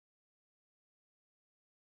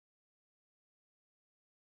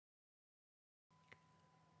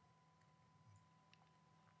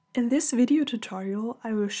In this video tutorial,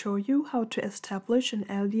 I will show you how to establish an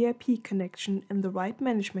LDAP connection in the Right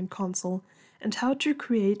Management Console and how to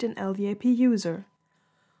create an LDAP user.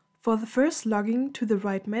 For the first logging to the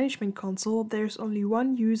Right Management Console, there is only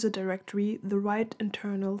one user directory, the Right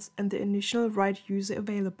internals, and the initial Right user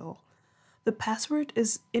available. The password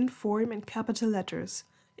is inform in capital letters.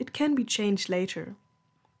 It can be changed later.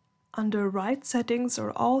 Under Right settings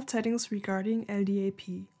are all settings regarding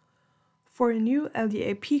LDAP. For a new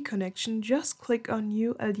LDAP connection, just click on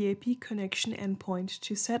New LDAP Connection Endpoint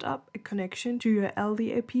to set up a connection to your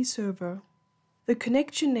LDAP server. The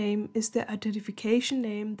connection name is the identification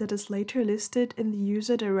name that is later listed in the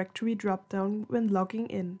user directory dropdown when logging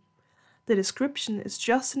in. The description is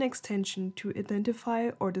just an extension to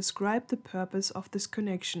identify or describe the purpose of this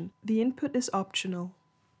connection. The input is optional.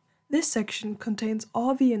 This section contains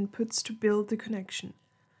all the inputs to build the connection.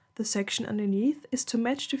 The section underneath is to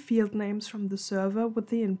match the field names from the server with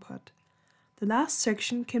the input. The last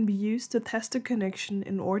section can be used to test a connection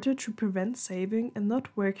in order to prevent saving a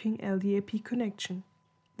not working LDAP connection.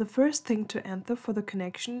 The first thing to enter for the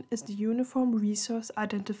connection is the uniform resource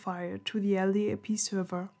identifier to the LDAP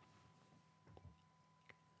server.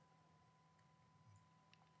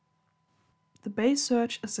 The base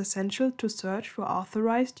search is essential to search for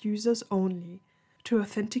authorized users only. To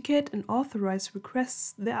authenticate and authorize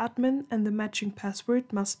requests, the admin and the matching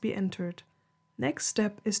password must be entered. Next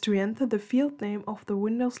step is to enter the field name of the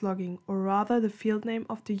Windows login, or rather the field name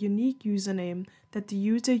of the unique username that the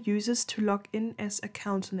user uses to log in as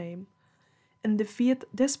account name. In the field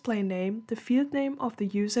display name, the field name of the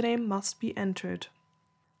username must be entered.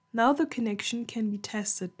 Now the connection can be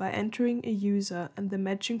tested by entering a user and the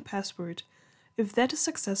matching password. If that is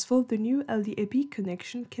successful, the new LDAP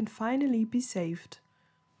connection can finally be saved.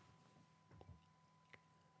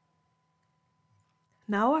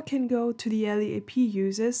 Now I can go to the LDAP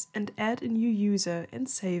users and add a new user and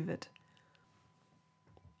save it.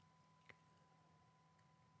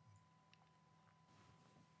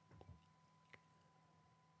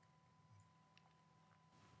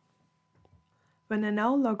 When I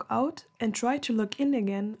now log out and try to log in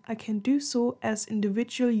again, I can do so as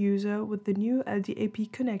individual user with the new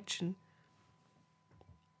LDAP connection.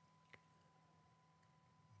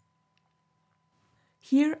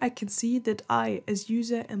 Here I can see that I, as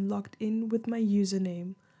user, am logged in with my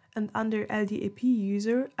username, and under LDAP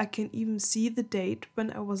user I can even see the date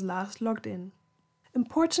when I was last logged in.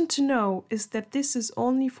 Important to know is that this is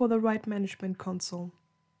only for the Right Management Console.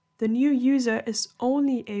 The new user is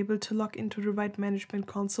only able to log into the Right Management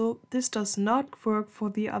Console. This does not work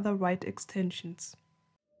for the other Right extensions.